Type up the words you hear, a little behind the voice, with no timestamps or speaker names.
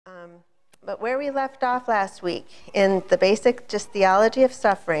But where we left off last week in the basic just theology of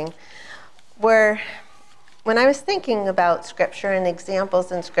suffering, when I was thinking about Scripture and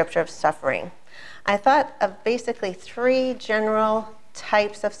examples in Scripture of suffering, I thought of basically three general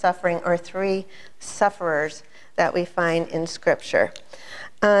types of suffering, or three sufferers that we find in Scripture.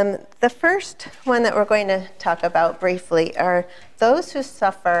 The first one that we're going to talk about briefly are those who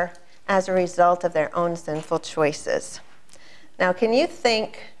suffer as a result of their own sinful choices. Now, can you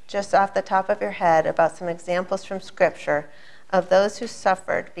think just off the top of your head about some examples from Scripture of those who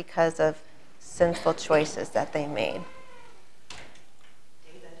suffered because of sinful choices that they made?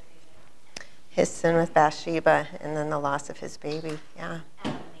 His sin with Bathsheba, and then the loss of his baby. Yeah.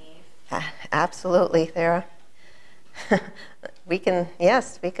 Adam and Eve. Absolutely, Sarah. we can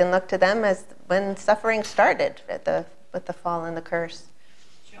look to them as when suffering started with the fall and the curse.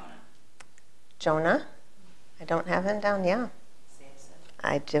 Jonah. I don't have him down. Yeah. Samson.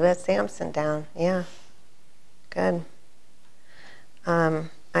 I do have Samson down. Yeah. Good.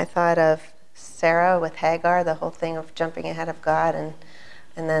 I thought of Sarah with Hagar, the whole thing of jumping ahead of God, and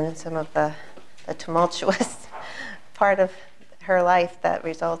then some of the tumultuous part of her life that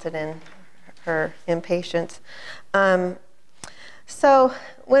resulted in her impatience. So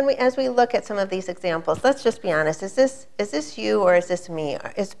as we look at some of these examples, let's just be honest. Is this you, or is this me?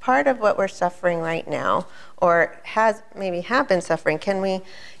 Is part of what we're suffering right now, or have been suffering? Can we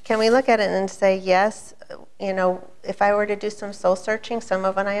look at it and say, yes, if I were to do some soul searching, some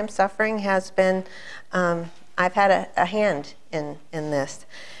of what I am suffering has been, I've had a hand in this.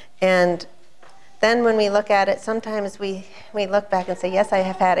 And then when we look at it, sometimes we look back and say, yes, I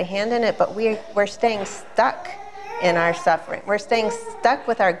have had a hand in it, but we're staying stuck in our suffering. We're staying stuck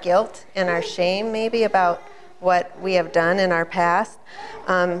with our guilt and our shame, maybe, about what we have done in our past,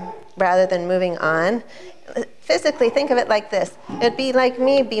 rather than moving on. Physically, think of it like this. It'd be like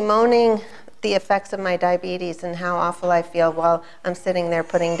me bemoaning the effects of my diabetes and how awful I feel while I'm sitting there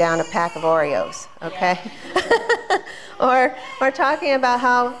putting down a pack of Oreos, okay? Yeah. or talking about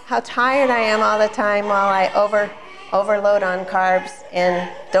how tired I am all the time while I overload on carbs and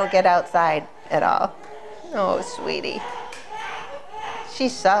don't get outside at all. Oh, sweetie.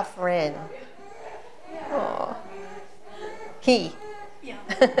 She's suffering. Oh. He.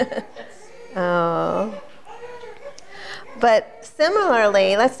 Yeah. Oh. But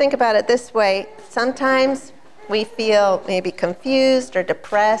similarly, let's think about it this way. Sometimes we feel maybe confused or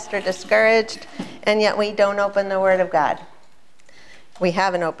depressed or discouraged, and yet we don't open the Word of God. We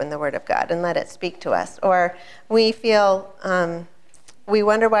haven't opened the Word of God and let it speak to us. Or we feel, we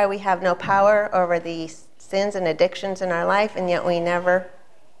wonder why we have no power over the sins and addictions in our life, and yet we never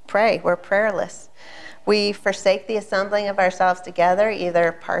pray. We're prayerless. We forsake the assembling of ourselves together,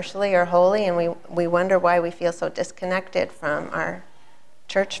 either partially or wholly, and we wonder why we feel so disconnected from our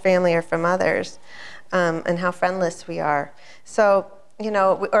church family or from others, and how friendless we are. So,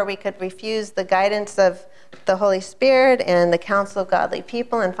 or we could refuse the guidance of the Holy Spirit and the counsel of godly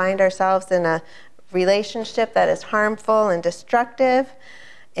people and find ourselves in a relationship that is harmful and destructive,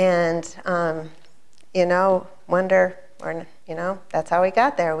 and wonder, or that's how we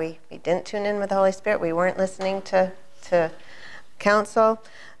got there. We didn't tune in with the Holy Spirit. We weren't listening to counsel.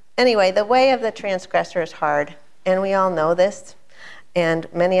 Anyway, the way of the transgressor is hard, and we all know this. And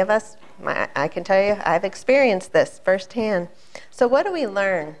many of us, I can tell you, I've experienced this firsthand. So what do we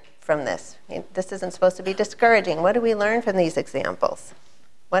learn from this? This isn't supposed to be discouraging. What do we learn from these examples?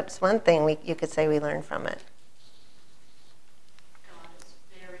 What's one thing you could say we learn from it? God is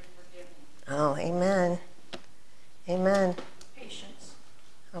very forgiving. Oh, amen. Amen. Patience.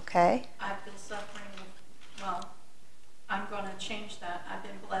 Okay. I've been suffering. Well, I'm going to change that. I've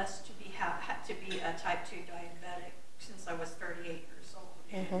been blessed to be a type 2 diabetic since I was 38 years old.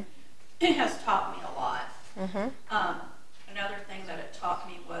 Mm-hmm. It has taught me a lot. Mm-hmm. Another thing that it taught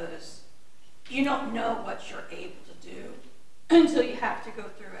me was you don't know what you're able to do until you have to go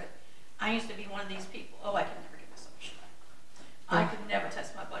through it. I used to be one of these people, I can never give myself a shot. I could never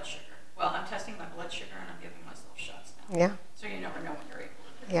test my blood sugar. Well, I'm testing my blood sugar and I'm giving myself shots now. Yeah. So you never know what you're able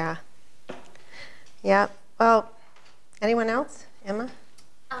to do. Yeah. Yeah. Well, anyone else? Emma?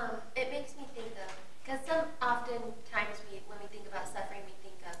 It makes me think of, because oftentimes when we think about suffering, we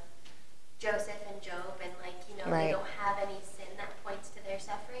think of Joseph and Job, and right. They don't have any sin that points to their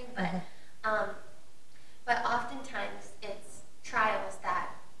suffering, but Mm-hmm. but oftentimes it's trials that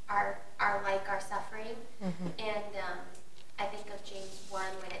are like our suffering. Mm-hmm. And I think of James 1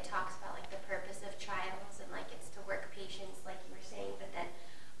 when it talks about the purpose of trials, and it's to work patience, like you were saying, but then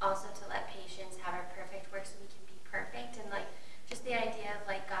also to let patience have our perfect work so we can be perfect, and just the idea of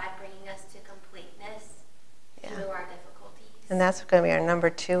God bringing us to completeness through our difficulties. And that's going to be our number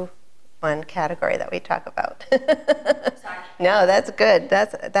 2 category that we talk about. Sorry. No, that's good.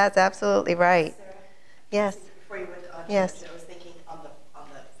 That's absolutely right. Sarah, Yes. before you went on to Yes. it, I was thinking on the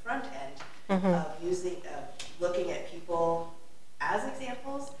front end Mm-hmm. of looking at people as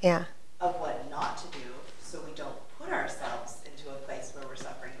examples Yeah. of what not to do, so we don't put ourselves into a place where we're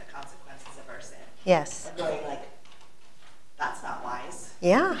suffering the consequences of our sin. Yes. And going like, that's not wise.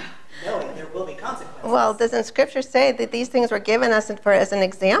 Yeah. Knowing there will be consequences. Well, doesn't Scripture say that these things were given us as an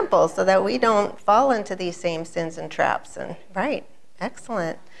example so that we don't fall into these same sins and traps? And right.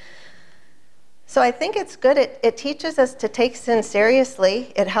 Excellent. So I think it's good. It teaches us to take sin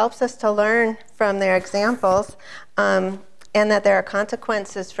seriously. It helps us to learn from their examples, and that there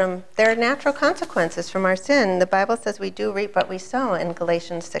are natural consequences from our sin. The Bible says we do reap what we sow in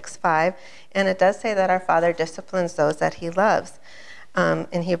Galatians 6:5, and it does say that our Father disciplines those that He loves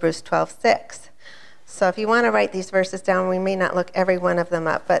in Hebrews 12:6. So if you want to write these verses down, we may not look every one of them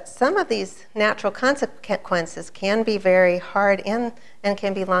up, but some of these natural consequences can be very hard and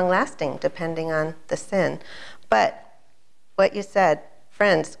can be long-lasting depending on the sin. But what you said,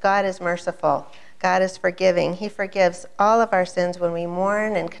 friends, God is merciful. God is forgiving. He forgives all of our sins when we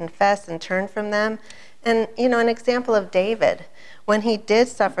mourn and confess and turn from them. And, an example of David, when he did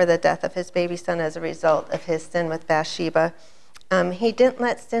suffer the death of his baby son as a result of his sin with Bathsheba, he didn't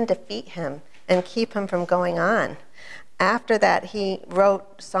let sin defeat him and keep him from going on. After that, he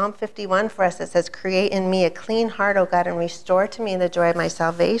wrote Psalm 51 for us. It says, "Create in me a clean heart, O God, and restore to me the joy of my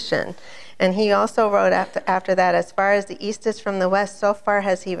salvation." And he also wrote after that, "As far as the east is from the west, so far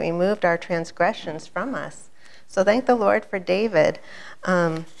has he removed our transgressions from us." So thank the Lord for David.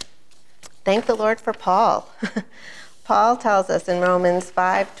 Thank the Lord for Paul. Paul tells us in Romans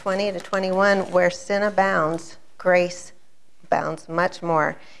 5:20-21, where sin abounds, grace abounds much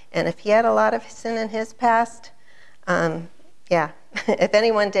more. And if he had a lot of sin in his past, if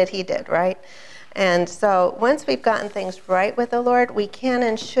anyone did, he did, right? And so once we've gotten things right with the Lord, we can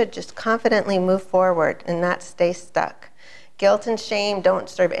and should just confidently move forward and not stay stuck. Guilt and shame don't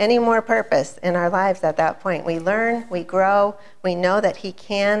serve any more purpose in our lives at that point. We learn, we grow, we know that He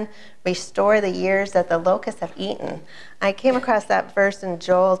can restore the years that the locusts have eaten. I came across that verse in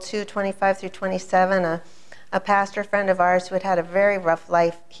Joel 2:25-27. A pastor friend of ours who had a very rough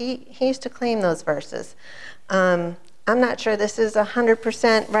life, he used to claim those verses. I'm not sure this is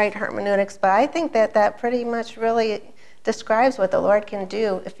 100% right hermeneutics, but I think that pretty much really describes what the Lord can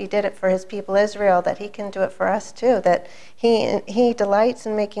do if He did it for His people Israel, that He can do it for us too, that He delights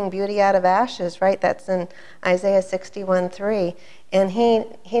in making beauty out of ashes, right? That's in Isaiah 61:3. And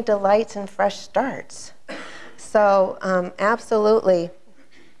He delights in fresh starts. So absolutely,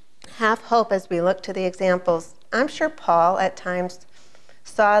 have hope as we look to the examples. I'm sure Paul at times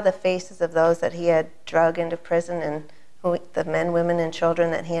saw the faces of those that he had drug into prison and the men, women, and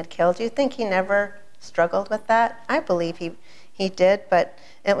children that he had killed. Do you think he never struggled with that? I believe he did, but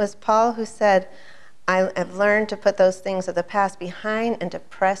it was Paul who said, I have learned to put those things of the past behind and to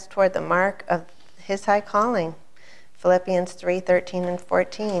press toward the mark of His high calling. Philippians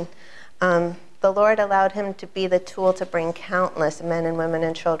 3:13-14. The Lord allowed him to be the tool to bring countless men and women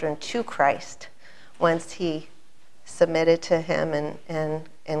and children to Christ once he submitted to Him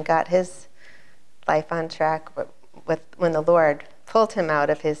and got his life on track when the Lord pulled him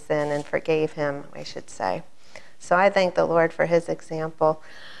out of his sin and forgave him, I should say. So I thank the Lord for His example.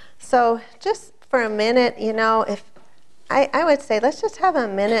 So just for a minute, if I would say let's just have a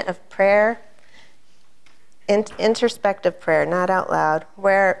minute of prayer, introspective prayer, not out loud,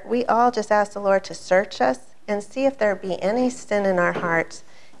 where we all just ask the Lord to search us and see if there be any sin in our hearts,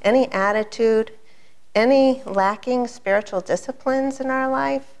 any attitude, any lacking spiritual disciplines in our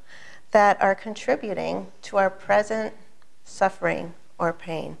life that are contributing to our present suffering or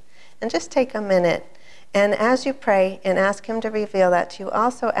pain. And just take a minute. And as you pray and ask Him to reveal that to you,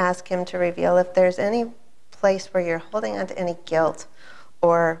 also ask Him to reveal if there's any place where you're holding on to any guilt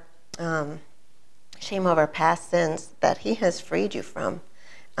or shame over past sins that He has freed you from.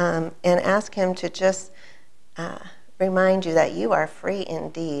 And ask Him to just remind you that you are free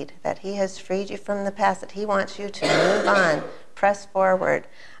indeed, that He has freed you from the past, that He wants you to move on, press forward,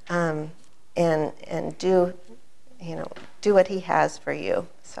 and do what He has for you.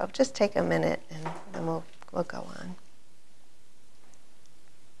 So just take a minute and then we'll go on.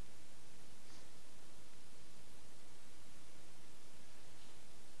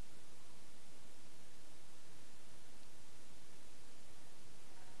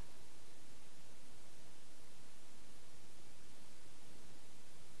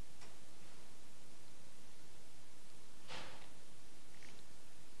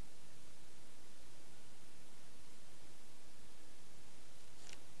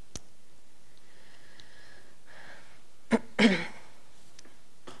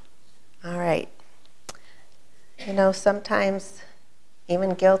 Sometimes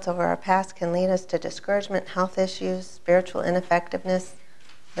even guilt over our past can lead us to discouragement, health issues, spiritual ineffectiveness,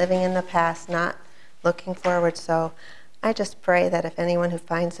 living in the past, not looking forward. So I just pray that if anyone who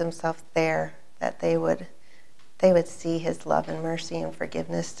finds himself there, that they would see his love and mercy and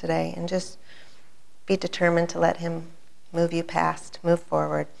forgiveness today, and just be determined to let him move you past, move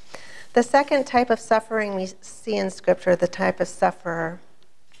forward. The second type of suffering we see in Scripture, the type of sufferer,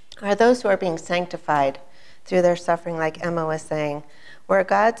 are those who are being sanctified through their suffering, like Emma was saying, where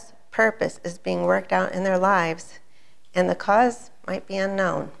God's purpose is being worked out in their lives, and the cause might be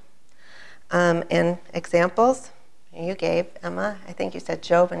unknown. And examples you gave, Emma, I think you said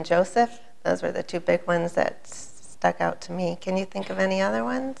Job and Joseph. Those were the two big ones that stuck out to me. Can you think of any other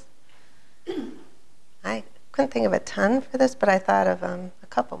ones? I couldn't think of a ton for this, but I thought of a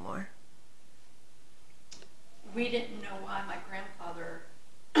couple more. We didn't know why my grandfather...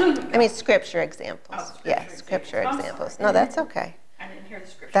 I mean, Scripture examples. Oh, Yes, Scripture I'm examples. sorry. No, that's okay. I didn't hear the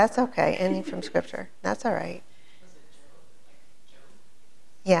scripture. That's okay. Any from Scripture. That's all right.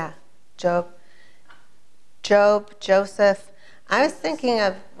 Yeah, Job, Joseph. I was thinking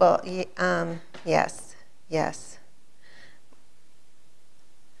of, yes.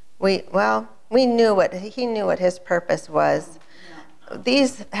 He knew what his purpose was.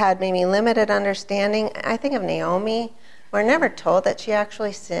 These had maybe limited understanding. I think of Naomi. We're never told that she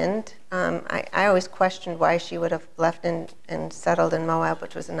actually sinned. I always questioned why she would have left and settled in Moab,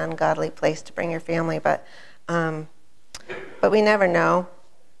 which was an ungodly place to bring her family. But we never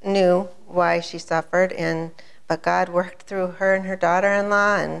knew why she suffered. But God worked through her and her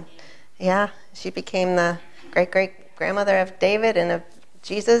daughter-in-law, and she became the great-great-grandmother of David and of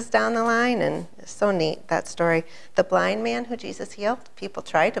Jesus down the line, and it's so neat, that story. The blind man who Jesus healed, people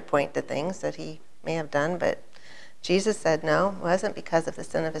tried to point to things that he may have done, but Jesus said no, it wasn't because of the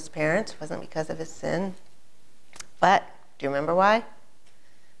sin of his parents, it wasn't because of his sin. But, do you remember why?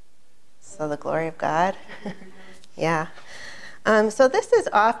 So the glory of God. Yeah. So this is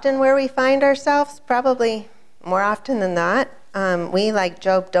often where we find ourselves, probably more often than not. We, like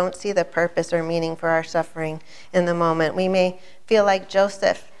Job, don't see the purpose or meaning for our suffering in the moment. We may feel like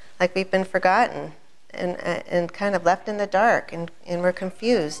Joseph, like we've been forgotten and kind of left in the dark, and we're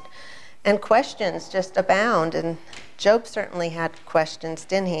confused. And questions just abound, and Job certainly had questions,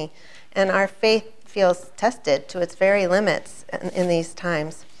 didn't he? And our faith feels tested to its very limits in these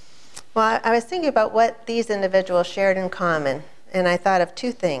times. Well, I was thinking about what these individuals shared in common, and I thought of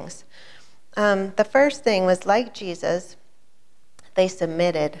two things. The first thing was, like Jesus, they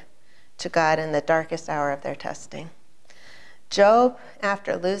submitted to God in the darkest hour of their testing. Job,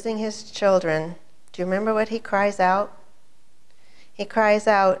 after losing his children, do you remember what he cries out? He cries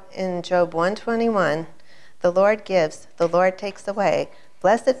out in Job 121, "The Lord gives, the Lord takes away.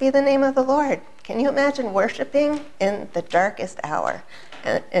 Blessed be the name of the Lord." Can you imagine worshiping in the darkest hour?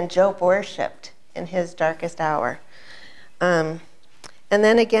 And Job worshiped in his darkest hour. And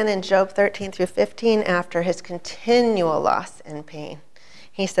then again in Job 13 through 15, after his continual loss and pain,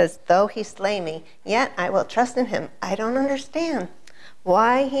 he says, "Though he slay me, yet I will trust in him." I don't understand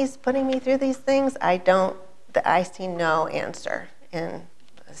why he's putting me through these things. I see no answer. And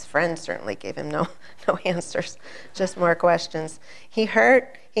his friends certainly gave him no answers, just more questions. He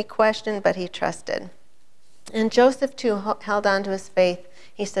hurt, he questioned, but he trusted. And Joseph, too, held on to his faith.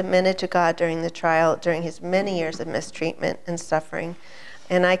 He submitted to God during the trial, during his many years of mistreatment and suffering.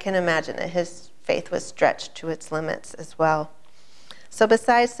 And I can imagine that his faith was stretched to its limits as well. So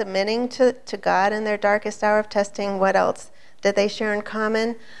besides submitting to God in their darkest hour of testing, what else did they share in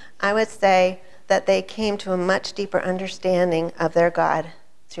common? I would say that they came to a much deeper understanding of their God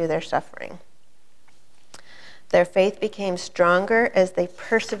through their suffering. Their faith became stronger as they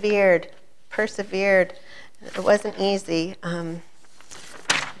persevered. It wasn't easy,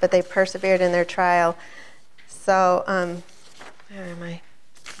 but they persevered in their trial. So, where am I?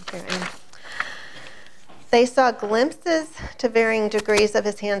 Here I am. They saw glimpses to varying degrees of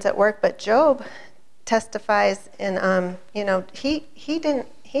his hands at work, but Job testifies in, he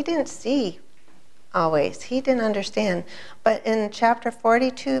didn't see always. He didn't understand. But in chapter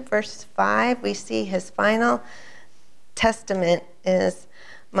 42, verse 5, we see his final testament is,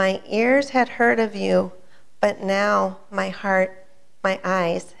 "My ears had heard of you, but now my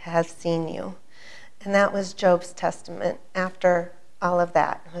eyes have seen you." And that was Job's testament after all of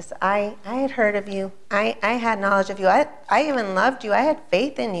that. It was, I had heard of you. I had knowledge of you. I even loved you. I had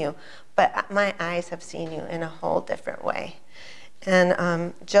faith in you. But my eyes have seen you in a whole different way.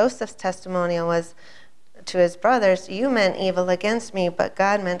 And Joseph's testimonial was to his brothers, "You meant evil against me, but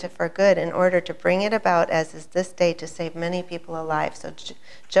God meant it for good in order to bring it about as is this day to save many people alive." So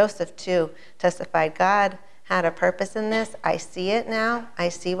Joseph, too, testified, God had a purpose in this. I see it now. I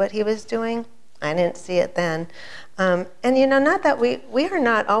see what he was doing. I didn't see it then. And not that we are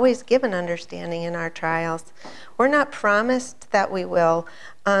not always given understanding in our trials. We're not promised that we will.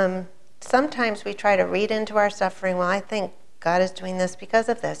 Sometimes we try to read into our suffering, well, I think God is doing this because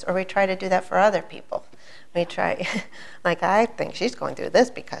of this, or we try to do that for other people. We try, like, I think she's going through this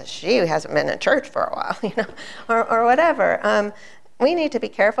because she hasn't been in church for a while, or whatever. We need to be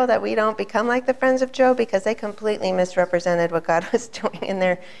careful that we don't become like the friends of Job, because they completely misrepresented what God was doing in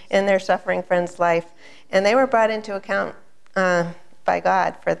their suffering friend's life. And they were brought into account by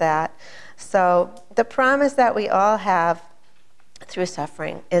God for that. So the promise that we all have through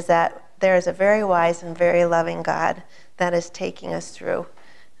suffering is that there is a very wise and very loving God that is taking us through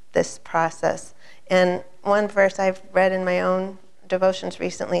this process. And one verse I've read in my own devotions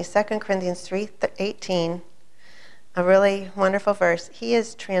recently, 2 Corinthians 3:18, a really wonderful verse. He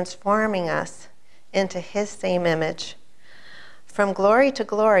is transforming us into his same image, from glory to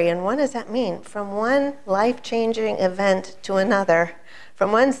glory. And what does that mean? From one life-changing event to another,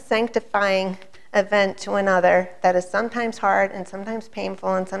 from one sanctifying event to another that is sometimes hard and sometimes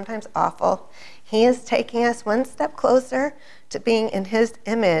painful and sometimes awful. He is taking us one step closer to being in his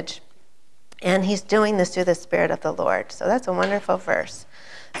image, and he's doing this through the Spirit of the Lord. So that's a wonderful verse.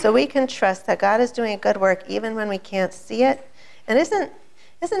 So we can trust that God is doing a good work even when we can't see it. And isn't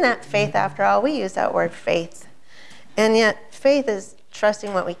that faith after all? We use that word faith. And yet faith is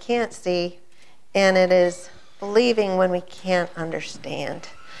trusting what we can't see, and it is believing when we can't understand.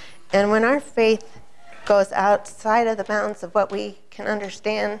 And when our faith goes outside of the bounds of what we can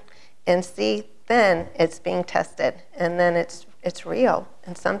understand and see, then it's being tested, and then it's real.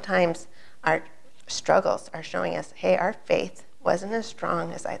 And sometimes our struggles are showing us, hey, our faith wasn't as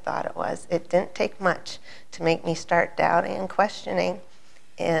strong as I thought it was. It didn't take much to make me start doubting and questioning.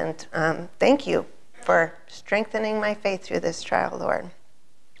 And thank you for strengthening my faith through this trial, Lord.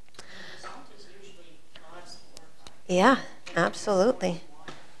 Yeah, absolutely.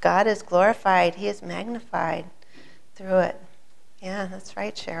 God is glorified. He is magnified through it. Yeah, that's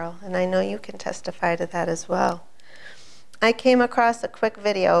right, Cheryl. And I know you can testify to that as well. I came across a quick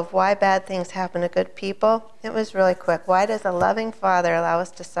video of why bad things happen to good people. It was really quick. Why does a loving Father allow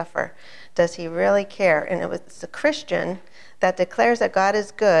us to suffer? Does he really care? And it's a Christian that declares that God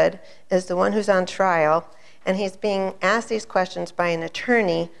is good, is the one who's on trial, and he's being asked these questions by an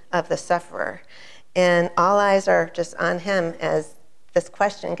attorney of the sufferer. And all eyes are just on him as this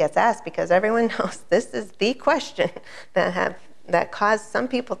question gets asked, because everyone knows this is the question that caused some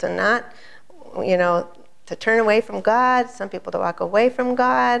people to not, to turn away from God, some people to walk away from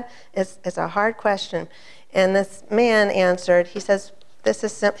God. It's a hard question. And this man answered, he says, this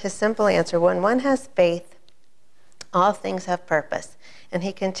is his simple answer: when one has faith, all things have purpose. And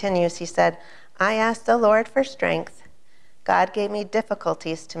he continues, he said, I asked the Lord for strength. God gave me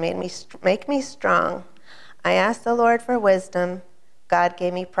difficulties to make me strong. I asked the Lord for wisdom. God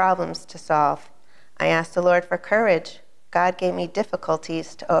gave me problems to solve. I asked the Lord for courage. God gave me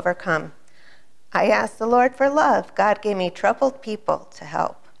difficulties to overcome. I asked the Lord for love. God gave me troubled people to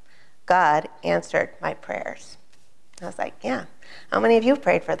help. God answered my prayers. I was like, yeah. How many of you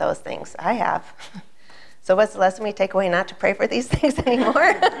prayed for those things? I have. So what's the lesson we take away? Not to pray for these things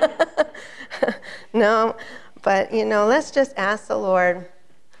anymore? No, but let's just ask the Lord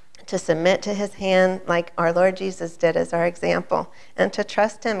to submit to his hand like our Lord Jesus did as our example, and to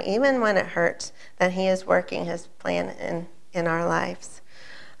trust him even when it hurts, that he is working his plan in our lives.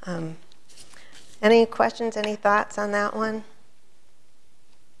 Any questions, any thoughts on that one?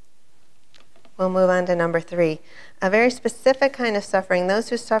 We'll move on to number 3. A very specific kind of suffering, those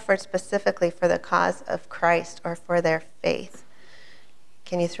who suffered specifically for the cause of Christ or for their faith.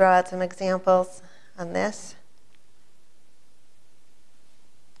 Can you throw out some examples on this?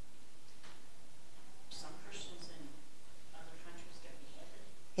 Some Christians in other countries get beheaded.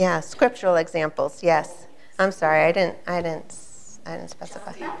 Yeah, scriptural examples, yes. I'm sorry, I didn't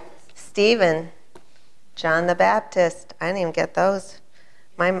specify. Stephen, John the Baptist, I didn't even get those.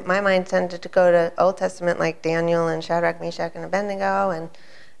 My mind tended to go to Old Testament, like Daniel and Shadrach, Meshach, and Abednego, and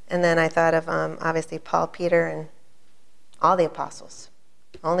then I thought of obviously Paul, Peter, and all the apostles.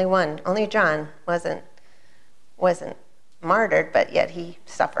 Only John wasn't martyred, but yet he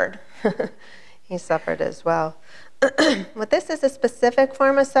suffered. He suffered as well. But this is a specific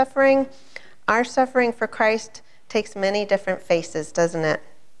form of suffering. Our suffering for Christ takes many different faces, doesn't it?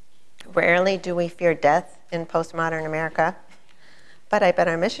 Rarely do we fear death in postmodern America. But I bet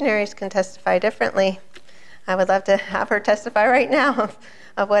our missionaries can testify differently. I would love to have her testify right now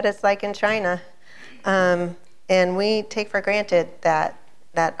of what it's like in China. And we take for granted that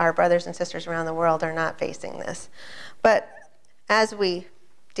that our brothers and sisters around the world are not facing this. But as we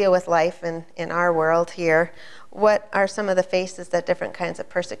deal with life in our world here, what are some of the faces that different kinds of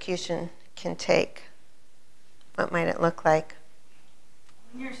persecution can take? What might it look like?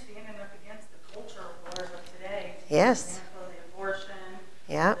 When you're standing up against the culture wars of today, Yes. for example, the abortion,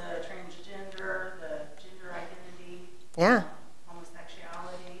 Yeah. the transgender, the gender identity, Yeah.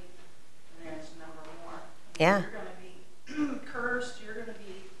 homosexuality, and there's a number more. Yeah. You're going to be cursed, you're going to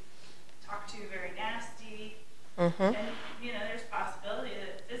be talked to very nasty, Mm-hmm. and, there's possibility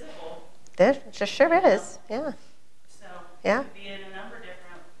that physical, There just sure is. Yeah. so Yeah. you could be in a number of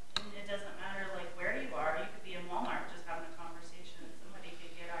different, and it doesn't matter, where you are. You could be in Walmart just having a conversation, and somebody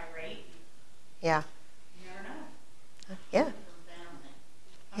could get irate. Yeah. You never know. Yeah.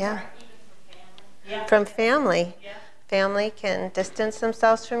 Yeah. Yeah. From family. Yeah. Family can distance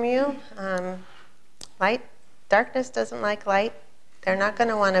themselves from you. Darkness doesn't like light. They're not going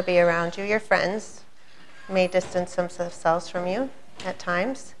to want to be around you. Your friends may distance themselves from you at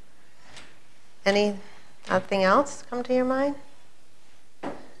times. Anything else come to your mind? I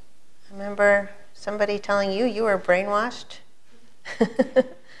remember somebody telling you you were brainwashed,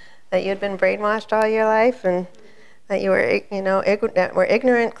 that you'd been brainwashed all your life, and that you were, that were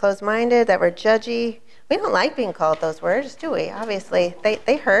ignorant, closed-minded, that were judgy. We don't like being called those words, do we? Obviously,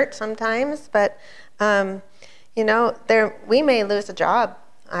 they hurt sometimes, but we may lose a job.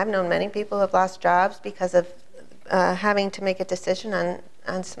 I've known many people who have lost jobs because of having to make a decision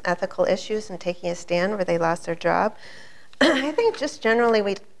on some ethical issues and taking a stand where they lost their job. I think just generally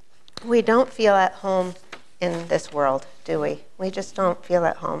we don't feel at home in this world, do we? We just don't feel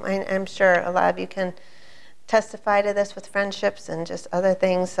at home. I'm sure a lot of you can testify to this with friendships and just other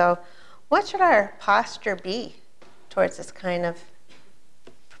things. So what should our posture be towards this kind of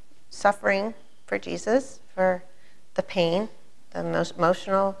suffering for Jesus, for the pain, the most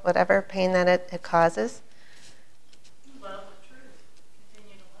emotional, whatever pain that it causes? Love with truth.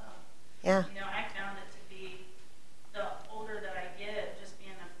 Continue to love. Yeah. I found it to be, the older that I get, just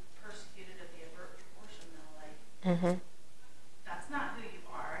being persecuted of the avert portion, Mm-hmm. that's not who you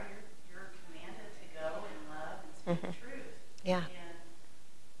are. You're commanded to go and love and speak the truth. Yeah. And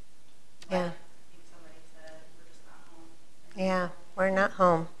Yeah. I think somebody said, we're just not home. Yeah, we're not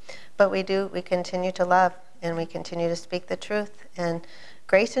home. But we continue to love, and we continue to speak the truth. And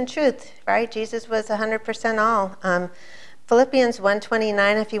grace and truth, right? Jesus was 100% all. Philippians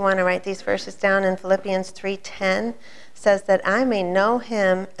 1:29, if you want to write these verses down, and Philippians 3:10 says that I may know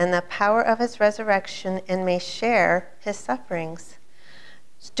him and the power of his resurrection and may share his sufferings.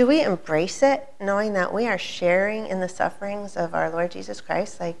 Do we embrace it, knowing that we are sharing in the sufferings of our Lord Jesus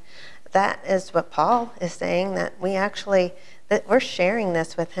Christ? That is what Paul is saying, that we're sharing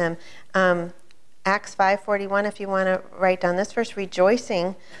this with him. Acts 5:41, if you want to write down this verse,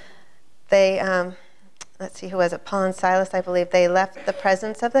 rejoicing, they, let's see, who was it? Paul and Silas, I believe. They left the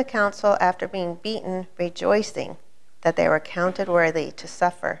presence of the council after being beaten, rejoicing that they were counted worthy to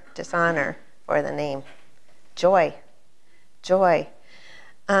suffer dishonor for the name. Joy.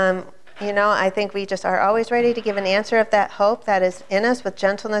 I think we just are always ready to give an answer of that hope that is in us with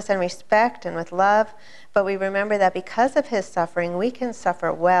gentleness and respect and with love. But we remember that because of his suffering, we can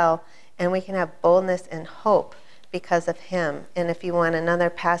suffer well and we can have boldness and hope because of him. And if you want another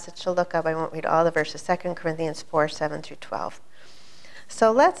passage to look up, I won't read all the verses, 2 Corinthians 4:7-12.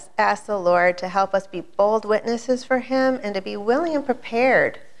 So let's ask the Lord to help us be bold witnesses for him and to be willing and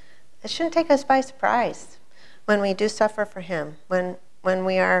prepared. It shouldn't take us by surprise when we do suffer for him, when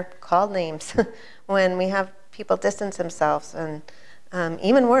we are called names, when we have people distance themselves, and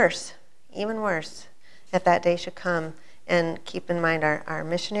even worse, if that day should come. And keep in mind our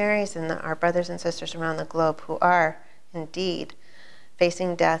missionaries and our brothers and sisters around the globe who are indeed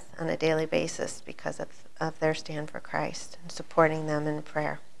facing death on a daily basis because of their stand for Christ, and supporting them in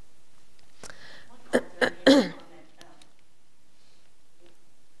prayer. Wine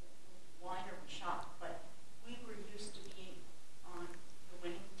or shop, but we were used to being on the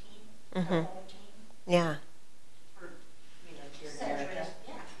winning team, the home team. Yeah. For America. centuries.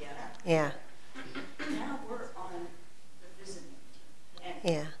 Yeah. Now we're on the visiting team. And,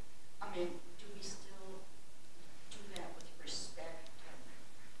 Yeah. do we still do that with respect and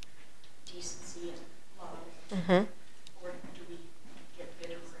decency and love? Mm-hmm. Or do we get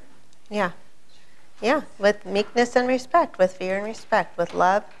bitter? Yeah. Yeah. With meekness and respect, with fear and respect, with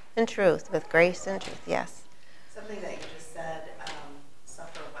love and truth, with grace and truth. Yes. Something that you just said,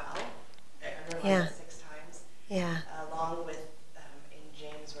 suffer well. I underlined Yeah. it 6 times. Yeah. Along with in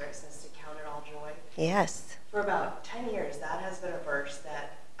James where it says to count it all joy. Yes. For about 10 years, that has been a verse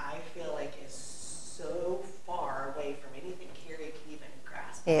that I feel like is so far away from anything Carrie could even grasp.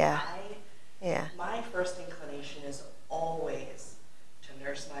 Yeah. Yeah. My first inclination is always to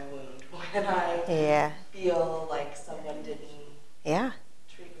nurse my wound when I Yeah. feel like someone didn't Yeah.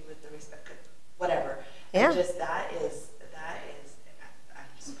 treat me with the respect, whatever. Yeah. And just that is, I'm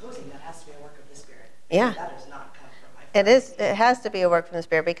supposing that has to be a work of the Spirit. Yeah. That does not come from my It flesh. is. It has to be a work from the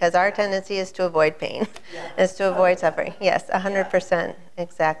Spirit because our tendency is to avoid pain, is to avoid suffering. Yes, 100%,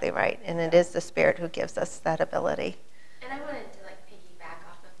 exactly right. And it is the Spirit who gives us that ability. And I wanted to piggyback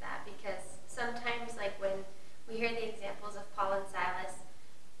off of that because sometimes when we hear the examples of Paul and Silas,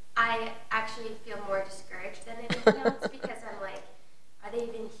 I actually feel more discouraged than anything else because I'm like, are they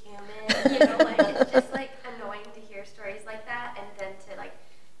even human? It's just annoying to hear stories like that, and then to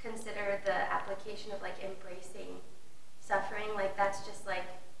consider the application of embracing suffering. That's just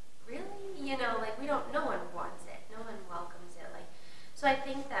really, we don't. No one wants it. No one welcomes it. So I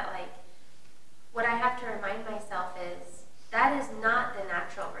think that what I have to remind myself is that is not the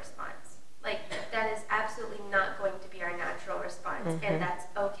natural response. That is absolutely not going to be our natural response, and that's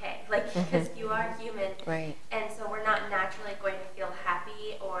okay. Because you are human, Right. And so we're not naturally going to feel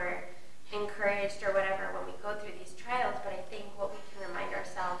happy or encouraged or whatever when we go through these trials. But I think what we can remind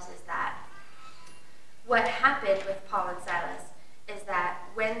ourselves is that what happened with Paul and Silas is that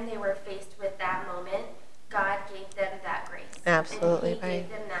when they were faced with that moment, God gave them that grace. Absolutely, and He gave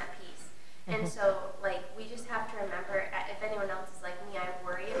them that peace. And so, we just have to remember, if anyone else is like me, I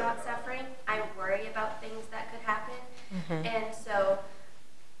worry about suffering. I worry about things that could happen. And so,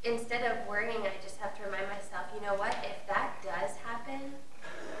 instead of worrying, I just have to remind myself, you know what? If that does happen,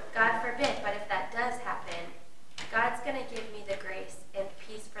 God forbid, but if that does happen, God's going to give me the grace and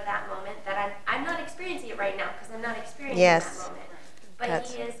peace for that moment that I'm not experiencing it right now because I'm not experiencing that moment. But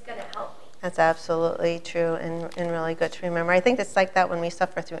He is going to help me. That's absolutely true and really good to remember. I think it's like that when we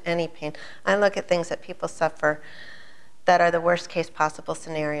suffer through any pain. I look at things that people suffer that are the worst case possible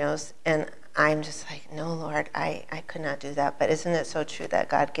scenarios, and I'm just like, no, Lord, I could not do that. But isn't it so true that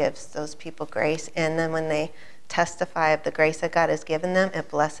God gives those people grace? And then when they testify of the grace that God has given them, it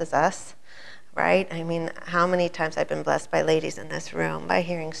blesses us, right? I mean, how many times I've been blessed by ladies in this room by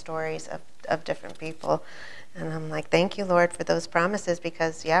hearing stories of different people. And I'm like, thank you, Lord, for those promises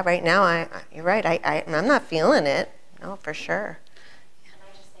because, yeah, right now, you're right, I'm not feeling it. No, for sure. And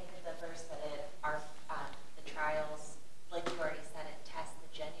I just think of the verse that the trials, like you already said, it tests the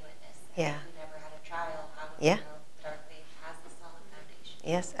genuineness. Yeah. If we never had a trial, how would we Yeah. know that our faith has a solid foundation?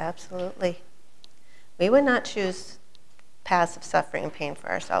 Yes, absolutely. We would not choose paths of suffering and pain for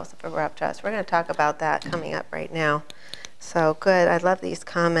ourselves if it were up to us. We're going to talk about that coming up right now. So good. I love these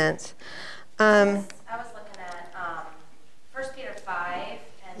comments. I was looking at 1 Peter 5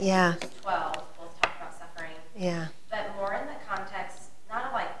 and Yeah. Hebrews 12, both talk about suffering, Yeah. but more in the context, not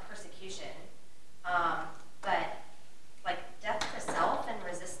of persecution, but death to self and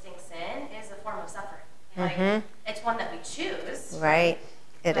resisting sin is a form of suffering. It's one that we choose. Right.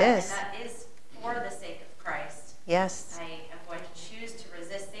 It but, is. And that is for the sake of Christ. Yes. I am going to choose to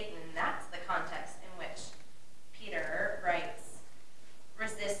resist Satan, and that's the context in which Peter writes,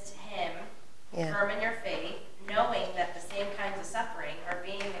 resist him, Yeah. firm in your faith, knowing that the same kinds of suffering are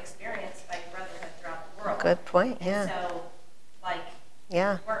being experienced by brotherhood throughout the world. Good point. Yeah. And so,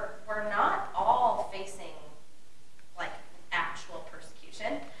 Yeah. we're not all facing actual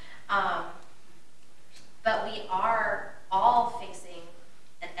persecution, but we are all facing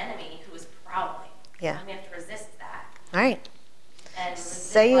an enemy who is prowling. Yeah. And we have to resist that. Right. And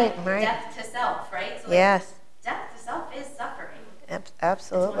resist, Saying, right. death to self, right? So Yes. death to self is suffering.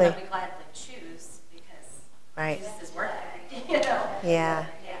 Absolutely. It's one that we gladly choose because Right. Jesus is worth it. Yeah. Yeah,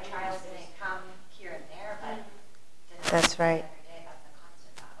 trials may come here and there, but That's right. every day, that's a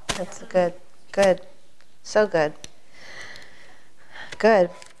constant battle. That's good. Good. So good. Good.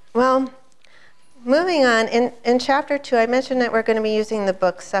 Well, moving on, in chapter 2, I mentioned that we're going to be using the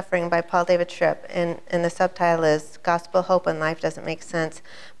book Suffering by Paul David Tripp, and the subtitle is Gospel, Hope, and Life Doesn't Make Sense.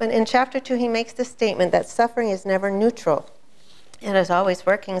 But in chapter 2, he makes the statement that suffering is never neutral. It is always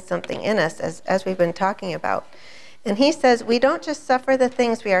working something in us, as we've been talking about. And he says, we don't just suffer the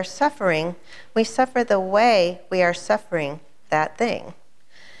things we are suffering, we suffer the way we are suffering that thing.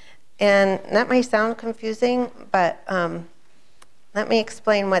 And that may sound confusing, but let me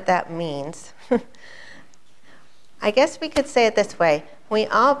explain what that means. I guess we could say it this way. We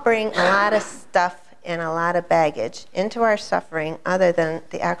all bring a lot of stuff and a lot of baggage into our suffering other than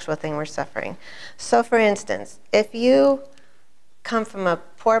the actual thing we're suffering. So for instance, if you come from a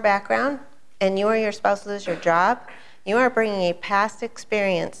poor background and you or your spouse lose your job, you are bringing a past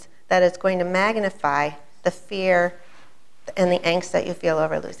experience that is going to magnify the fear and the angst that you feel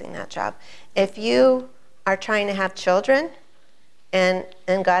over losing that job. If you are trying to have children, and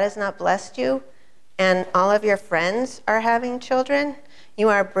God has not blessed you, and all of your friends are having children, you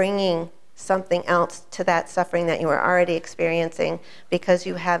are bringing something else to that suffering that you were already experiencing, because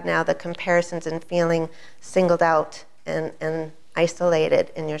you have now the comparisons and feeling singled out and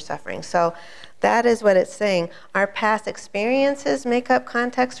isolated in your suffering. So that is what it's saying. Our past experiences make up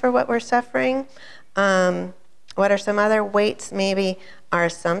context for what we're suffering. What are some other weights? Maybe our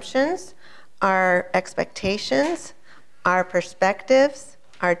assumptions, our expectations, our perspectives,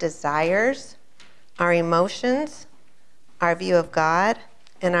 our desires, our emotions, our view of God,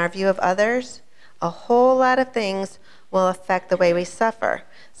 and our view of others. A whole lot of things will affect the way we suffer.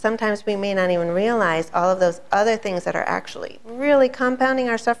 Sometimes we may not even realize all of those other things that are actually really compounding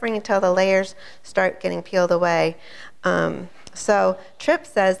our suffering until the layers start getting peeled away. So Tripp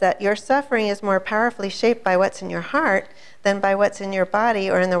says that your suffering is more powerfully shaped by what's in your heart than by what's in your body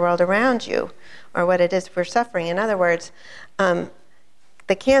or in the world around you, or what it is we're suffering. In other words,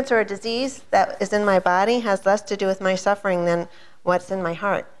 the cancer or disease that is in my body has less to do with my suffering than what's in my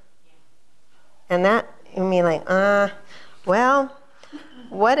heart. And that, you mean like, well,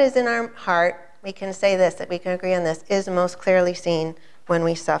 what is in our heart, we can say this, that we can agree on this, is most clearly seen when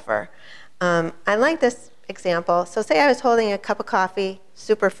we suffer. I like this example. So say I was holding a cup of coffee,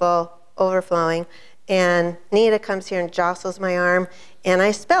 super full, overflowing, and Nita comes here and jostles my arm, and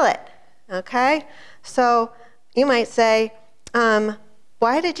I spill it, okay? So you might say,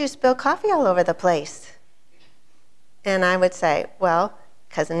 why did you spill coffee all over the place? And I would say, well,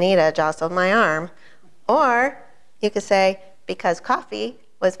 because Anita jostled my arm. Or you could say, because coffee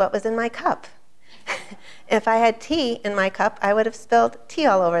was what was in my cup. If I had tea in my cup, I would have spilled tea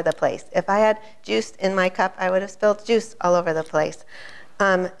all over the place. If I had juice in my cup, I would have spilled juice all over the place.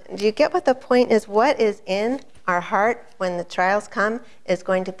 Do you get what the point is? What is in our heart when the trials come is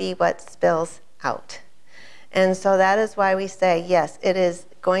going to be what spills out. And so that is why we say, yes, it is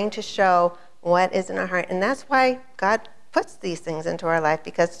going to show what is in our heart. And that's why God puts these things into our life,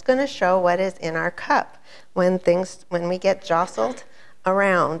 because it's going to show what is in our cup when we get jostled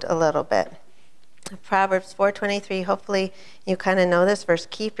around a little bit. Proverbs 4:23, hopefully you kind of know this verse,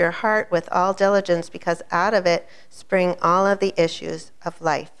 keep your heart with all diligence, because out of it spring all of the issues of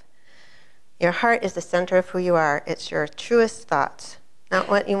life. Your heart is the center of who you are. It's your truest thoughts, not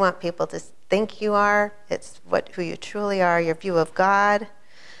what you want people to think you are. It's who you truly are, your view of God,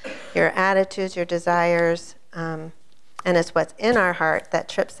 your attitudes, your desires, and it's what's in our heart that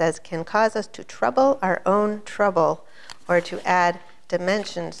Tripp says can cause us to trouble our own trouble, or to add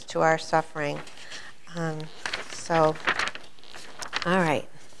dimensions to our suffering. All right,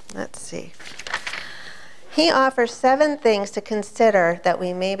 let's see. He offers 7 things to consider that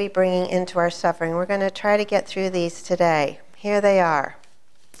we may be bringing into our suffering. We're going to try to get through these today. Here they are.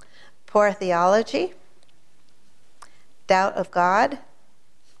 Poor theology, doubt of God,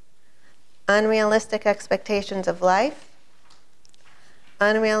 unrealistic expectations of life,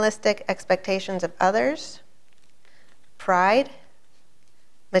 unrealistic expectations of others, pride,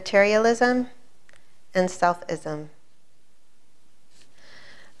 materialism, and selfism.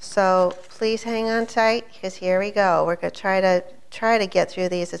 So please hang on tight, because here we go. We're going to try to get through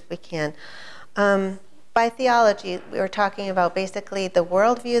these as we can. By theology, we were talking about basically the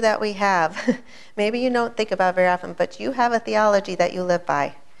worldview that we have. Maybe you don't think about it very often, but you have a theology that you live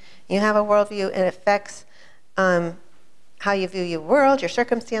by. You have a worldview, and it affects how you view your world, your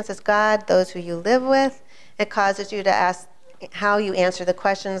circumstances, God, those who you live with. It causes you to ask how you answer the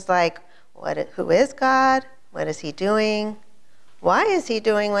questions like, who is God? What is he doing? Why is he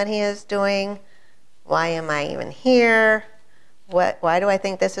doing what he is doing? Why am I even here? Why do I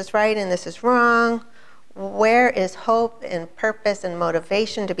think this is right and this is wrong? Where is hope and purpose and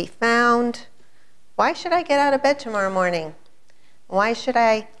motivation to be found? Why should I get out of bed tomorrow morning? Why should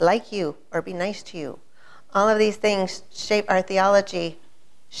I like you or be nice to you? All of these things shape our theology,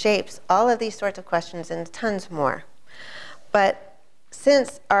 shapes all of these sorts of questions and tons more. But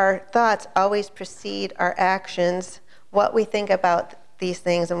since our thoughts always precede our actions, what we think about these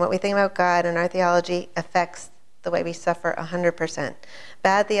things and what we think about God and our theology affects the way we suffer 100%.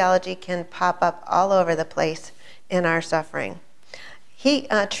 Bad theology can pop up all over the place in our suffering.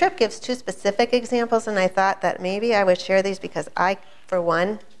 Tripp gives 2 specific examples, and I thought that maybe I would share these because I, for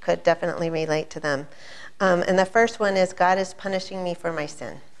one, could definitely relate to them. And the first one is, God is punishing me for my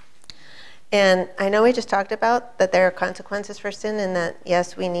sin. And I know we just talked about that there are consequences for sin, and that,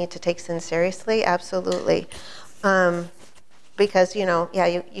 yes, we need to take sin seriously, absolutely. Because,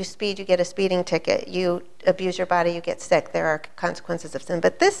 you speed, you get a speeding ticket. You abuse your body, you get sick. There are consequences of sin.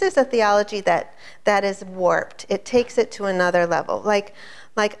 But this is a theology that is warped. It takes it to another level. Like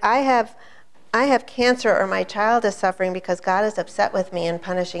I have I have cancer or my child is suffering because God is upset with me and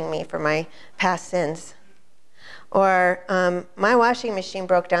punishing me for my past sins. Or my washing machine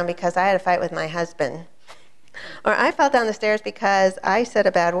broke down because I had a fight with my husband. Or I fell down the stairs because I said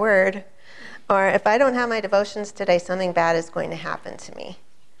a bad word. Or if I don't have my devotions today, something bad is going to happen to me.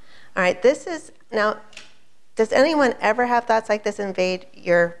 All right, this is, now, does anyone ever have thoughts like this invade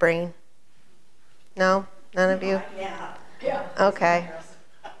your brain? No? None of you? Yeah. Okay.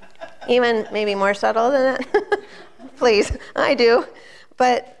 Even maybe more subtle than that? Please, I do.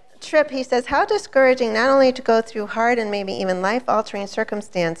 But Tripp, he says, how discouraging not only to go through hard and maybe even life-altering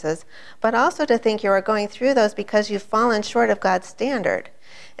circumstances, but also to think you are going through those because you've fallen short of God's standard.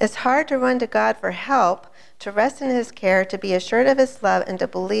 It's hard to run to God for help, to rest in his care, to be assured of his love, and to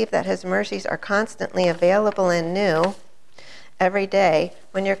believe that his mercies are constantly available and new every day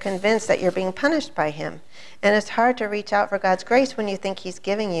when you're convinced that you're being punished by him. And it's hard to reach out for God's grace when you think he's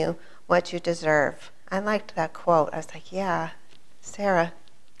giving you what you deserve. I liked that quote. I was like, yeah, Sarah.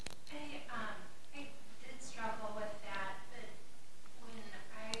 I did struggle with that, but when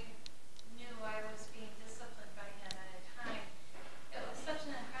I knew I was being disciplined by him at a time, it was such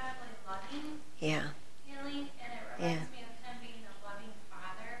an incredibly loving feeling, and it reminds me of him being a loving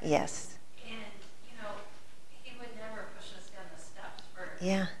father. Yes. And, you know, he would never push us down the steps for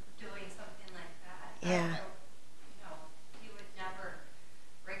doing something like that. Yeah. You know, he would never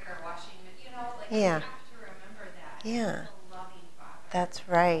break our washing, you know, like Yeah. you have to remember that. Yeah. He's a loving father. That's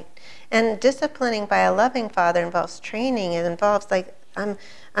right. And disciplining by a loving father involves training. It involves like I'm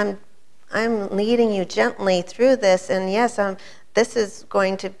leading you gently through this, and yes, this is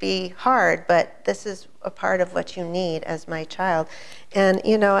going to be hard, but this is a part of what you need as my child. And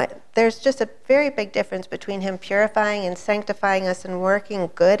you know, there's just a very big difference between him purifying and sanctifying us and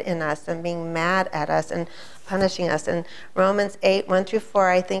working good in us and being mad at us and punishing us. And Romans 8:1-4,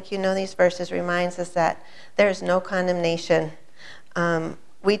 I think you know these verses, reminds us that there is no condemnation.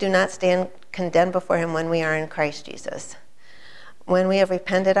 We do not stand condemned before him when we are in Christ Jesus. When we have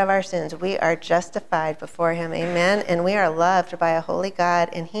repented of our sins, we are justified before him. Amen. And we are loved by a holy God.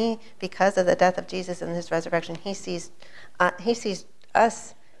 And he, because of the death of Jesus and his resurrection, he sees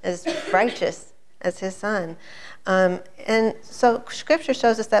us as righteous as his son. And so scripture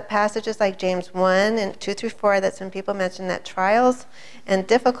shows us that passages like James 1 and 2-4 that some people mention, that trials and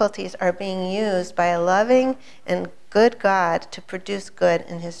difficulties are being used by a loving and good God to produce good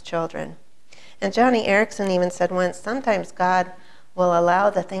in his children. And Johnny Erickson even said once, sometimes God will allow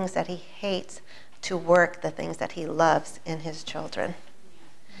the things that he hates to work the things that he loves in his children.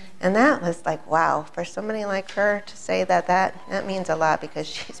 And that was like, wow, for somebody like her to say that means a lot, because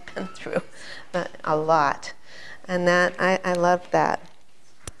she's been through a lot. And that, I loved that.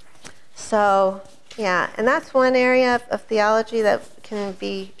 So, yeah, and that's one area of theology that can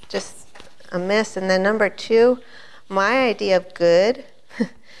be just a miss. And then number 2, my idea of good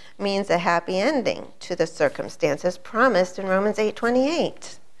means a happy ending to the circumstances promised in Romans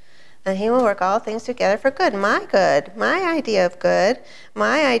 8:28. And he will work all things together for good. My idea of good.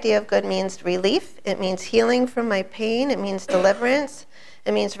 My idea of good means relief. It means healing from my pain. It means deliverance.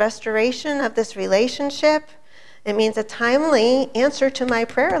 It means restoration of this relationship. It means a timely answer to my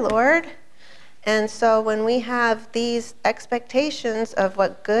prayer, Lord. And so when we have these expectations of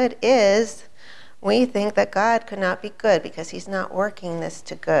what good is, we think that God could not be good because he's not working this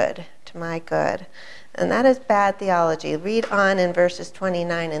to good, to my good. And that is bad theology. Read on in verses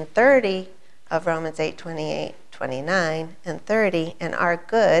 29 and 30 of Romans 8:28, 29 and 30, and our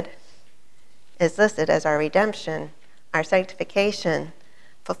good is listed as our redemption, our sanctification,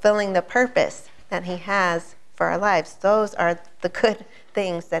 fulfilling the purpose that he has for our lives. Those are the good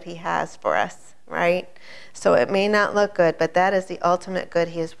things that he has for us, right? So it may not look good, but that is the ultimate good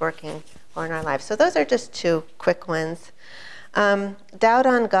he is working for in our lives. So those are just 2 quick ones. Doubt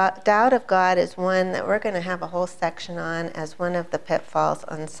of God is one that we're going to have a whole section on as one of the pitfalls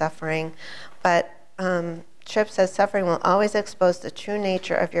on suffering. But Tripp says suffering will always expose the true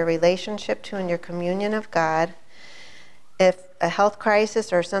nature of your relationship to and your communion of God. If a health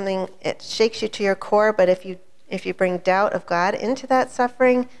crisis or something, it shakes you to your core, but if you bring doubt of God into that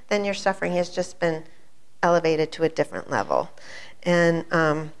suffering, then your suffering has just been elevated to a different level.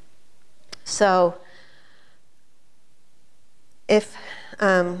 And so if,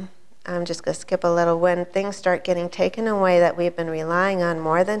 I'm just going to skip a little, when things start getting taken away that we've been relying on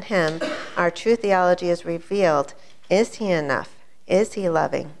more than him, our true theology is revealed. Is he enough? Is he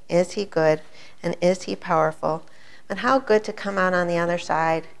loving? Is he good? And is he powerful? And how good to come out on the other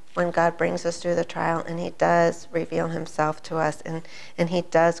side when God brings us through the trial, and he does reveal himself to us, and he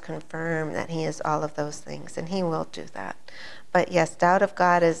does confirm that he is all of those things, and he will do that. But yes, doubt of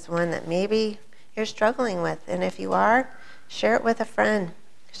God is one that maybe you're struggling with, and if you are, share it with a friend,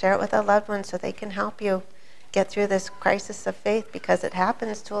 share it with a loved one so they can help you get through this crisis of faith, because it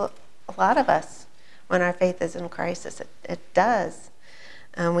happens to a lot of us when our faith is in crisis. It does.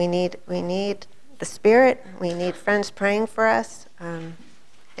 We need the Spirit. We need friends praying for us.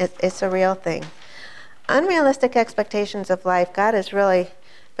 It's a real thing. Unrealistic expectations of life. God has really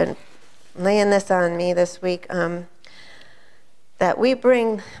been laying this on me this week, that we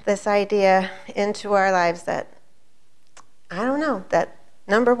bring this idea into our lives that, I don't know, that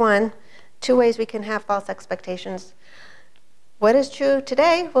number one, 2 ways we can have false expectations. What is true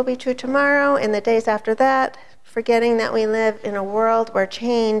today will be true tomorrow and the days after that, forgetting that we live in a world where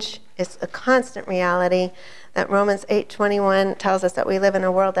change is a constant reality, that Romans 8:21 tells us that we live in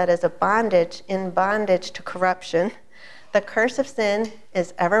a world that is in bondage to corruption. The curse of sin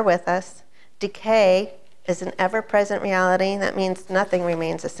is ever with us. Decay is an ever-present reality. That means nothing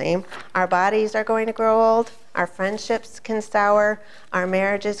remains the same. Our bodies are going to grow old. Our friendships can sour. Our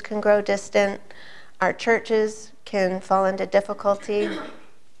marriages can grow distant. Our churches can fall into difficulty.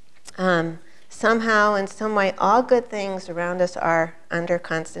 Somehow, in some way, all good things around us are under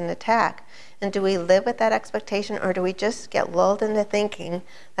constant attack. And do we live with that expectation, or do we just get lulled into thinking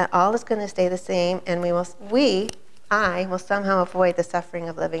that all is going to stay the same, and I will somehow avoid the suffering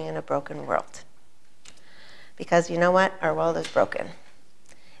of living in a broken world? Because you know what? Our world is broken.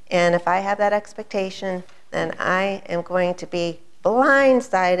 And if I have that expectation, then I am going to be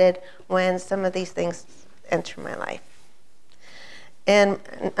blindsided when some of these things enter my life. And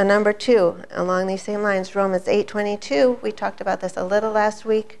number two, along these same lines, Romans 8:22, we talked about this a little last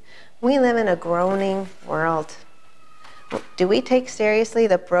week. We live in a groaning world. Do we take seriously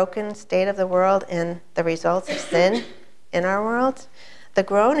the broken state of the world and the results of sin in our world? The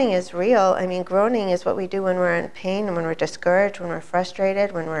groaning is real. I mean, groaning is what we do when we're in pain and when we're discouraged, when we're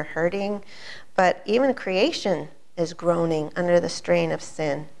frustrated, when we're hurting. But even creation is groaning under the strain of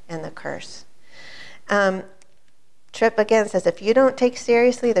sin and the curse. Tripp again says, if you don't take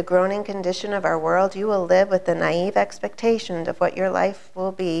seriously the groaning condition of our world, you will live with the naive expectations of what your life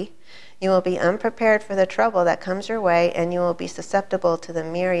will be. You will be unprepared for the trouble that comes your way, and you will be susceptible to the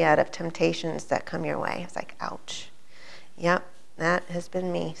myriad of temptations that come your way. It's like, ouch. Yep, that has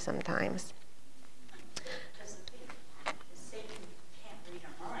been me sometimes. Because Satan can't read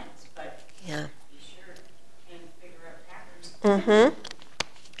our minds, but Yeah. he sure can figure out patterns. Mm-hmm.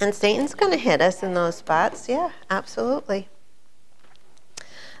 And Satan's going to hit us in those spots. Yeah, absolutely.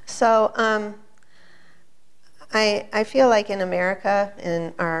 So I feel like in America,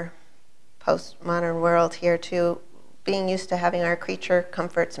 in our postmodern world here too, being used to having our creature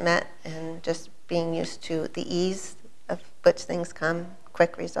comforts met and just being used to the ease of which things come,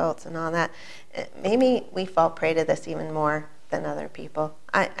 quick results and all that, maybe we fall prey to this even more than other people.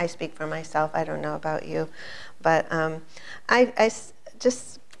 I speak for myself. I don't know about you. But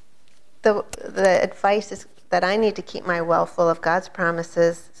the advice is that I need to keep my well full of God's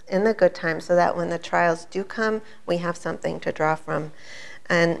promises in the good times, so that when the trials do come, we have something to draw from.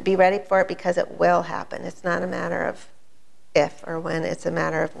 And be ready for it, because it will happen. It's not a matter of if or when, it's a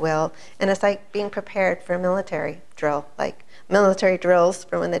matter of will. And it's like being prepared for a military drill, like military drills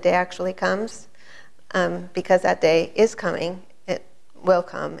for when the day actually comes, because that day is coming, it will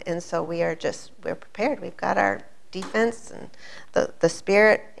come. And so we're prepared. We've got our defense and the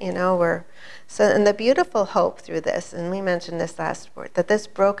Spirit, and the beautiful hope through this, and we mentioned this last word, that this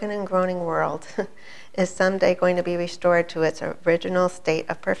broken and groaning world is someday going to be restored to its original state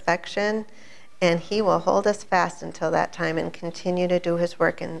of perfection, and he will hold us fast until that time and continue to do his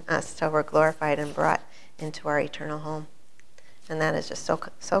work in us till we're glorified and brought into our eternal home. And that is just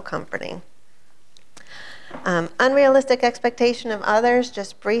so comforting. Unrealistic expectation of others,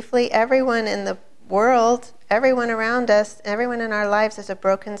 just briefly, everyone in the world, everyone around us, everyone in our lives is a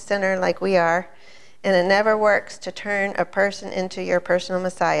broken sinner like we are, and it never works to turn a person into your personal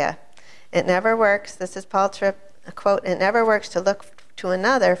Messiah. It never works, this is Paul Tripp, a quote, it never works to look to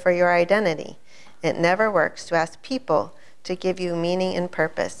another for your identity. It never works to ask people to give you meaning and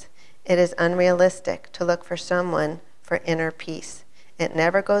purpose. It is unrealistic to look for someone for inner peace. It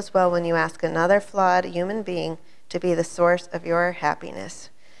never goes well when you ask another flawed human being to be the source of your happiness.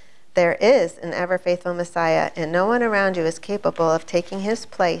 There is an ever-faithful Messiah, and no one around you is capable of taking his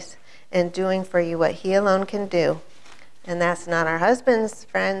place and doing for you what he alone can do. And that's not our husbands,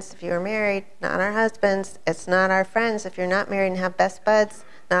 friends, if you are married, not our husbands. It's not our friends if you're not married and have best buds,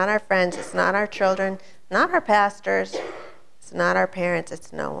 not our friends. It's not our children, not our pastors. It's It's not our parents.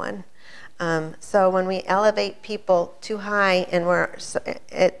 It's no one. So when we elevate people too high, and our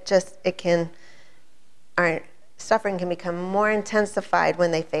suffering can become more intensified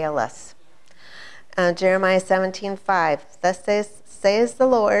when they fail us. Jeremiah 17:5. Thus says the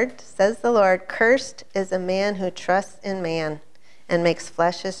Lord, cursed is a man who trusts in man and makes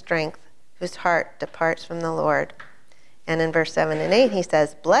flesh his strength, whose heart departs from the Lord. And in verse 7 and 8 he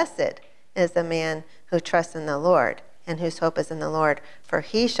says, blessed is the man who trusts in the Lord and whose hope is in the Lord, for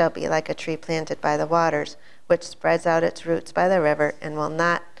he shall be like a tree planted by the waters, which spreads out its roots by the river and will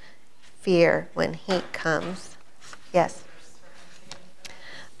not fear when heat comes. Yes.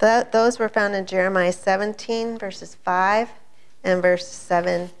 Those were found in Jeremiah 17, verses 5 and verses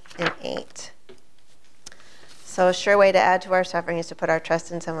 7 and 8. So a sure way to add to our suffering is to put our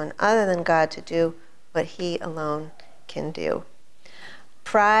trust in someone other than God to do what he alone can do.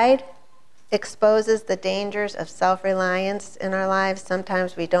 Pride exposes the dangers of self-reliance in our lives.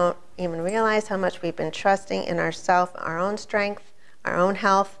 Sometimes we don't even realize how much we've been trusting in ourself, our own strength, our own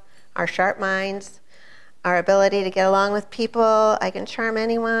health, our sharp minds, our ability to get along with people. I can charm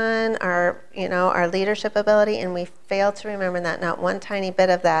anyone, our leadership ability, and we fail to remember that not one tiny bit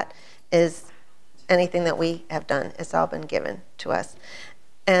of that is anything that we have done. It's all been given to us.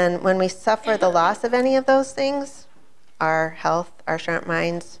 And when we suffer the loss of any of those things, our health, our sharp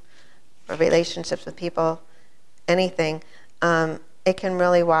minds, our relationships with people, anything, it can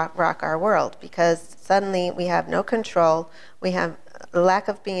really rock our world, because suddenly we have no control. We have a lack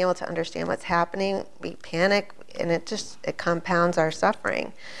of being able to understand what's happening. We panic, and it compounds our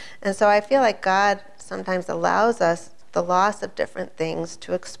suffering. And so I feel like God sometimes allows us the loss of different things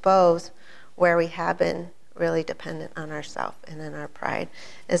to expose where we have been really dependent on ourselves and in our pride.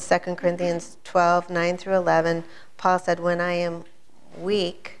 As 2 Corinthians 12, 9 through 11, Paul said, when I am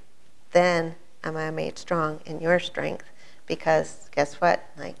weak, then am I made strong in your strength. Because guess what?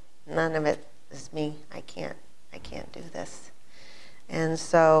 Like, none of it is me. I can't do this. And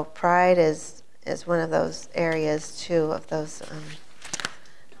so pride is one of those areas too, of those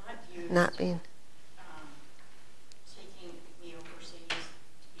not being. Taking me overseas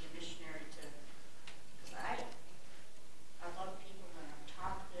to be a missionary because I love people and I'm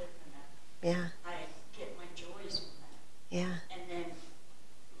talkative and I get my joys from that. Yeah. And then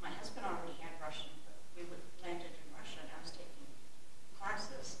my husband already had Russian, but we landed in Russia and I was taking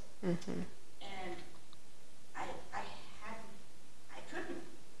classes. Mm-hmm. And I couldn't.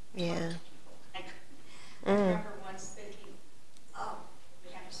 Yeah. I remember once thinking, oh,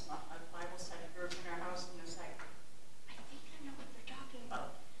 we had a Bible study group in our house, and it was like, I think I know what they're talking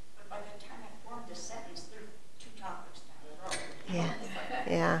about. But by the time I formed a sentence, there were 2 topics down the road. Yeah.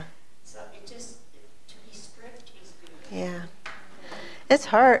 Yeah. So to be strict is good. Yeah. It's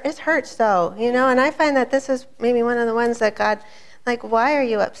hurt. It hurts though, and I find that this is maybe one of the ones that God, like, why are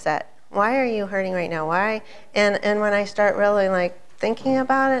you upset? Why are you hurting right now? Why? And when I start really thinking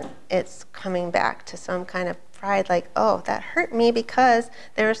about it, it's coming back to some kind of pride, like, oh, that hurt me because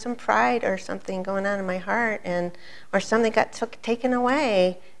there was some pride or something going on in my heart, or something got taken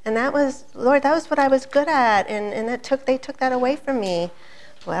away, and that was, Lord, that was what I was good at, and they took that away from me.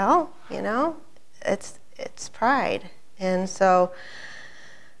 Well, it's pride, and so,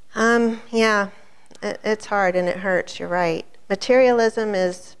 it's hard and it hurts. You're right. Materialism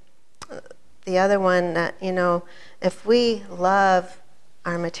is the other one that, if we love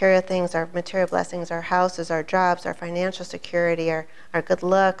our material things, our material blessings, our houses, our jobs, our financial security, our good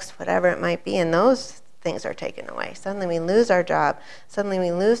looks, whatever it might be, and those things are taken away. Suddenly we lose our job. Suddenly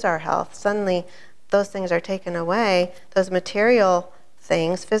we lose our health. Suddenly those things are taken away. Those material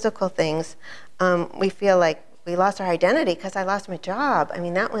things, physical things, we feel like we lost our identity because I lost my job. I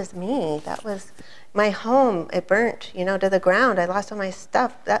mean, that was me. That was my home. It burnt, to the ground. I lost all my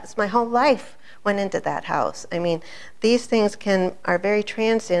stuff. That's my whole life went into that house. I mean, these things are very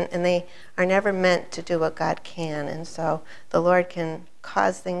transient, and they are never meant to do what God can. And so the Lord can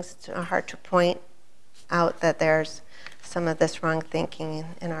cause things to our heart to point out that there's some of this wrong thinking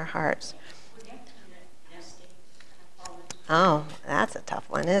in our hearts. Oh, that's a tough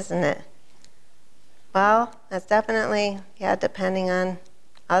one, isn't it? Well, that's definitely, depending on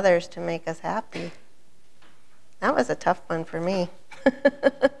others to make us happy. That was a tough one for me.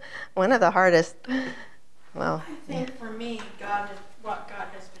 One of the hardest. Well, I think for me, what God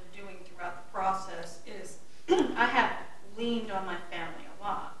has been doing throughout the process is I have leaned on my family a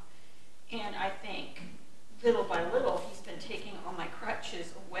lot. And I think little by little, he's been taking all my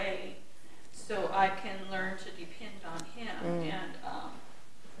crutches away so I can learn to depend on him. And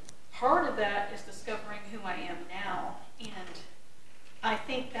part of that is discovering who I am now. And I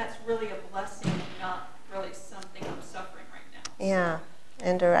think that's really a blessing and not really something I'm suffering right now. Yeah,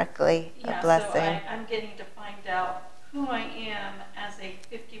 indirectly a Yeah, blessing. so I'm getting to find out who I am as a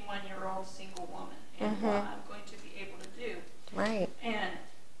 51-year-old single woman and what I'm going to be able to do. Right. And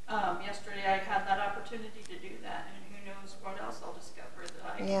yesterday I had that opportunity to do that, and who knows what else I'll discover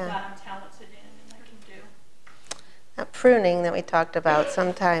that I'm talented in and I can do. That pruning that we talked about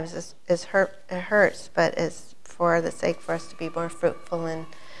sometimes is hurt. It hurts, but is for the sake for us to be more fruitful. And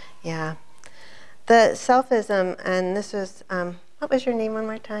yeah, the selfism, and this was what was your name one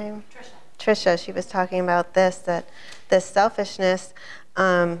more time? Trisha. She was talking about this, that this selfishness.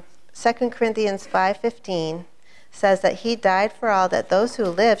 2 Corinthians 5:15 says that he died for all, that those who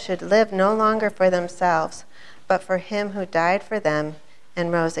live should live no longer for themselves, but for him who died for them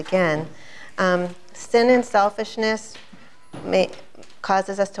and rose again. Sin and selfishness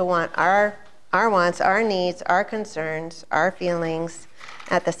causes us to want our wants, our needs, our concerns, our feelings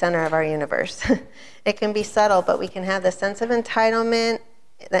at the center of our universe. It can be subtle, but we can have the sense of entitlement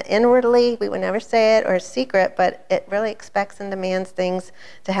that inwardly we would never say it or it's secret, but it really expects and demands things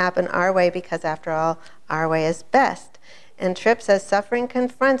to happen our way because, after all, our way is best. And Tripp says suffering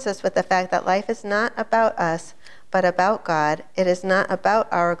confronts us with the fact that life is not about us, but about God. It is not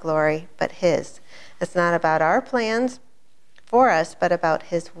about our glory, but His. It's not about our plans for us, but about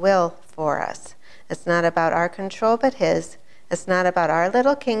His will for us. It's not about our control, but His. It's not about our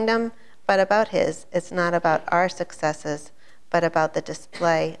little kingdom, but about His. It's not about our successes, but about the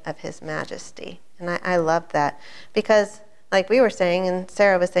display of His majesty. And I love that because, like we were saying, and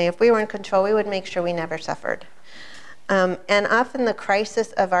Sarah was saying, if we were in control, we would make sure we never suffered. And often the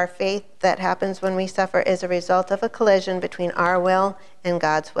crisis of our faith that happens when we suffer is a result of a collision between our will and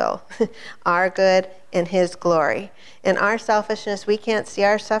God's will, our good and His glory. In our selfishness, we can't see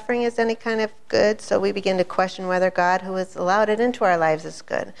our suffering as any kind of good, so we begin to question whether God, who has allowed it into our lives, is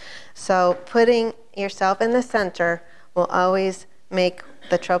good. So putting yourself in the center will always make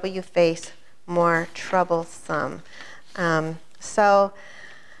the trouble you face more troublesome. So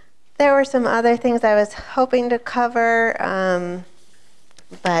there were some other things I was hoping to cover,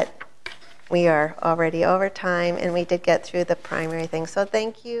 but we are already over time, and we did get through the primary things. So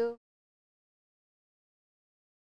thank you.